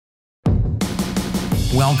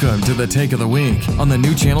Welcome to the Take of the Week on the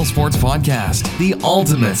New Channel Sports Podcast, the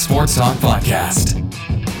ultimate sports talk podcast.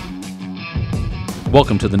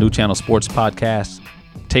 Welcome to the New Channel Sports Podcast,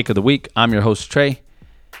 Take of the Week. I'm your host, Trey.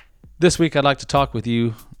 This week, I'd like to talk with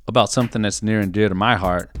you about something that's near and dear to my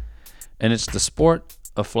heart, and it's the sport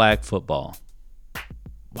of flag football.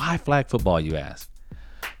 Why flag football, you ask?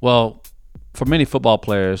 Well, for many football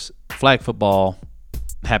players, flag football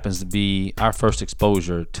happens to be our first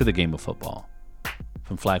exposure to the game of football.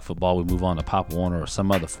 From flag football, we move on to Pop Warner or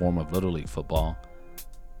some other form of Little League football.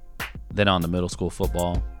 Then on to middle school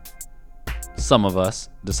football. Some of us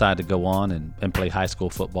decide to go on and play high school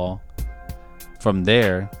football. From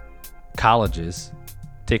there, colleges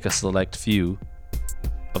take a select few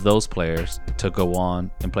of those players to go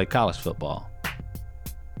on and play college football.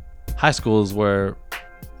 High school is where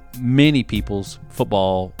many people's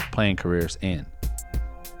football playing careers end.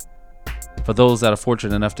 For those that are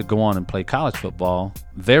fortunate enough to go on and play college football,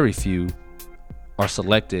 very few are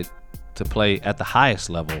selected to play at the highest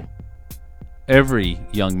level. Every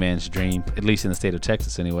young man's dream, at least in the state of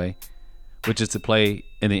Texas anyway, which is to play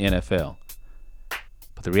in the NFL.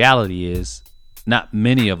 But the reality is, not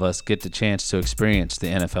many of us get the chance to experience the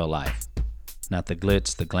NFL life. Not the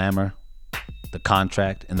glitz, the glamour, the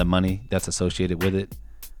contract, and the money that's associated with it,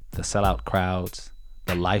 the sellout crowds,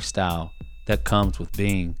 the lifestyle that comes with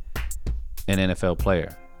being an NFL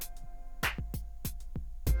player.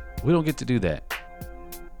 We don't get to do that.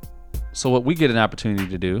 So what we get an opportunity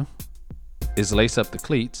to do is lace up the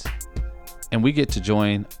cleats, and we get to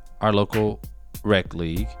join our local rec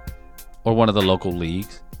league or one of the local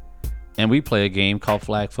leagues, and we play a game called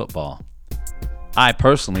flag football. I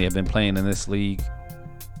personally have been playing in this league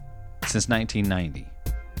since 1990.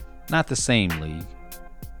 Not the same league,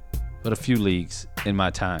 but a few leagues in my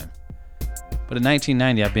time. But in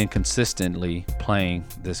 1990, I've been consistently playing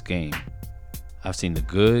this game. I've seen the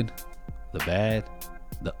good, the bad,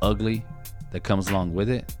 the ugly that comes along with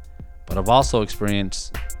it. But I've also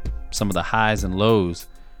experienced some of the highs and lows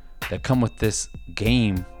that come with this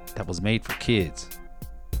game that was made for kids.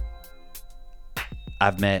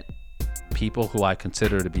 I've met people who I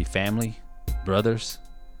consider to be family, brothers.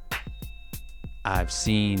 I've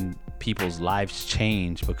seen people's lives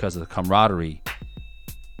change because of the camaraderie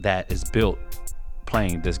that is built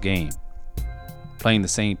playing this game. Playing the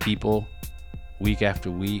same people week after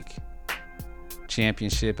week,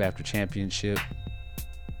 championship after championship,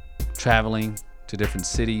 traveling to different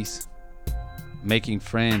cities, making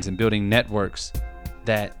friends and building networks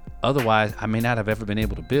that otherwise I may not have ever been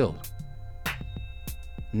able to build.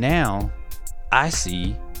 Now, I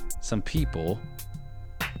see some people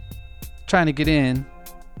trying to get in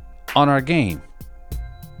on our game.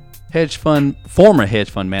 Former hedge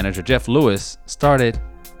fund manager Jeff Lewis started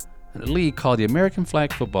a league called the American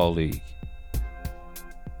Flag Football League.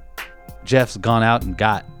 Jeff's gone out and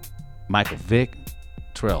got Michael Vick,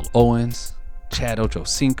 Terrell Owens, Chad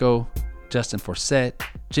Ochocinco, Justin Forsett,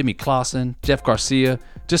 Jimmy Clausen, Jeff Garcia,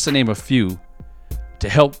 just to name a few, to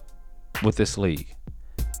help with this league.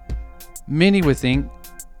 Many would think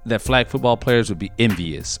that flag football players would be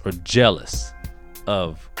envious or jealous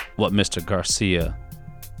of what Mr. Garcia,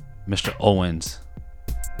 Mr. Owens,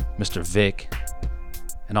 Mr. Vick,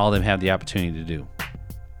 and all of them have the opportunity to do.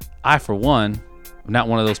 I, for one, am not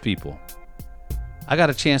one of those people. I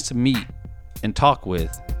got a chance to meet and talk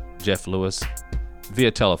with Jeff Lewis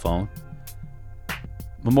via telephone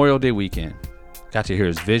Memorial Day weekend. Got to hear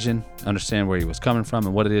his vision, understand where he was coming from,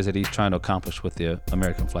 and what it is that he's trying to accomplish with the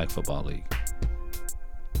American Flag Football League.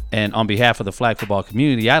 And on behalf of the flag football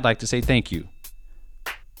community, I'd like to say thank you.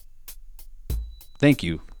 Thank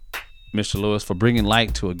you, Mr. Lewis, for bringing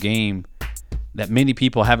light to a game that many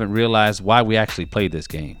people haven't realized why we actually play this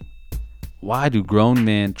game. Why do grown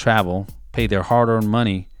men travel, pay their hard-earned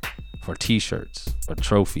money for t-shirts or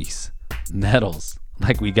trophies, medals,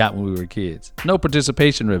 like we got when we were kids? No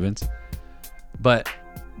participation ribbons, but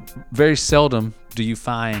very seldom do you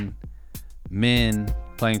find men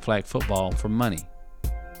playing flag football for money.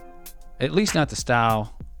 At least not the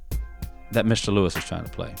style that Mr. Lewis is trying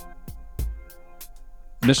to play.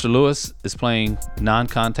 Mr. Lewis is playing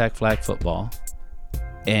non-contact flag football,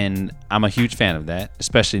 and I'm a huge fan of that,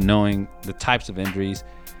 especially knowing the types of injuries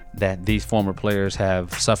that these former players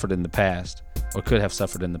have suffered in the past or could have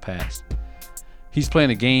suffered in the past. He's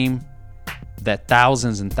playing a game that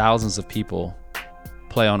thousands and thousands of people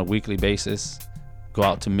play on a weekly basis. Go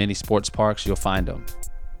out to many sports parks, you'll find them.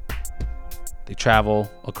 They travel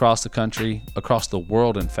across the country, across the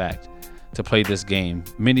world, in fact, to play this game,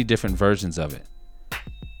 many different versions of it.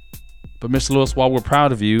 But Mr. Lewis, while we're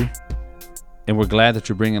proud of you and we're glad that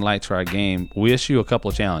you're bringing light to our game, we issue a couple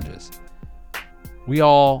of challenges. We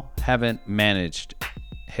all haven't managed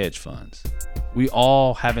hedge funds. We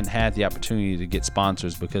all haven't had the opportunity to get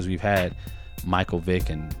sponsors because we've had Michael Vick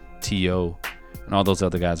and T.O. and all those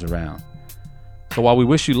other guys around. So while we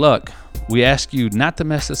wish you luck, we ask you not to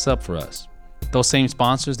mess this up for us. Those same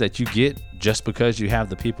sponsors that you get just because you have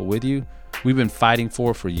the people with you, we've been fighting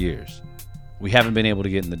for years. We haven't been able to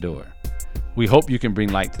get in the door. We hope you can bring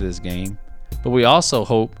light to this game, but we also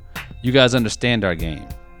hope you guys understand our game.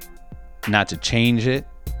 Not to change it,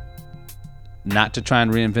 not to try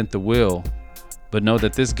and reinvent the wheel, but know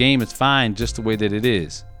that this game is fine just the way that it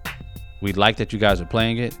is. We like that you guys are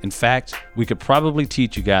playing it. In fact, we could probably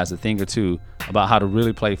teach you guys a thing or two about how to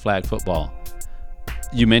really play flag football.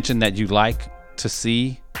 You mentioned that you like to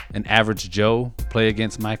see an average Joe play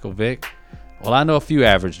against Michael Vick. Well, I know a few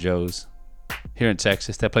average Joes here in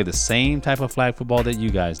Texas that play the same type of flag football that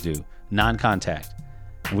you guys do, non-contact.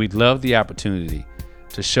 And we'd love the opportunity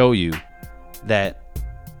to show you that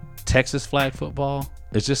Texas flag football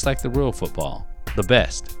is just like the real football, the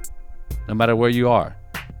best, no matter where you are.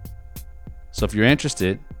 So if you're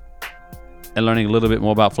interested in learning a little bit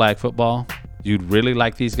more about flag football, you'd really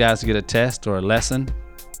like these guys to get a test or a lesson,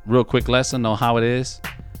 real quick lesson on how it is,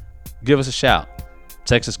 give us a shout.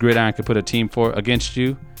 Texas Gridiron could put a team against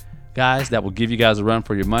you guys that will give you guys a run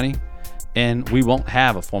for your money, and we won't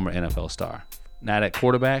have a former NFL star. Not at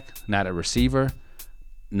quarterback, not at receiver,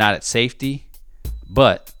 not at safety,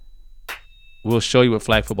 but we'll show you what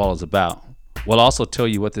flag football is about. We'll also tell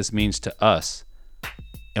you what this means to us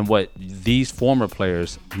and what these former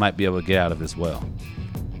players might be able to get out of as well.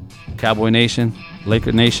 Cowboy Nation,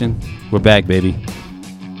 Laker Nation, we're back, baby.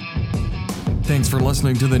 Thanks for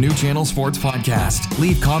listening to the New Channel Sports Podcast.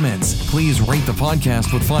 Leave comments. Please rate the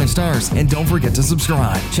podcast with 5 stars. And don't forget to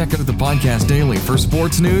subscribe. Check out the podcast daily for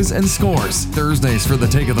sports news and scores. Thursdays for the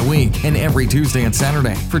Take of the Week. And every Tuesday and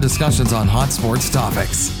Saturday for discussions on hot sports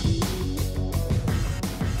topics.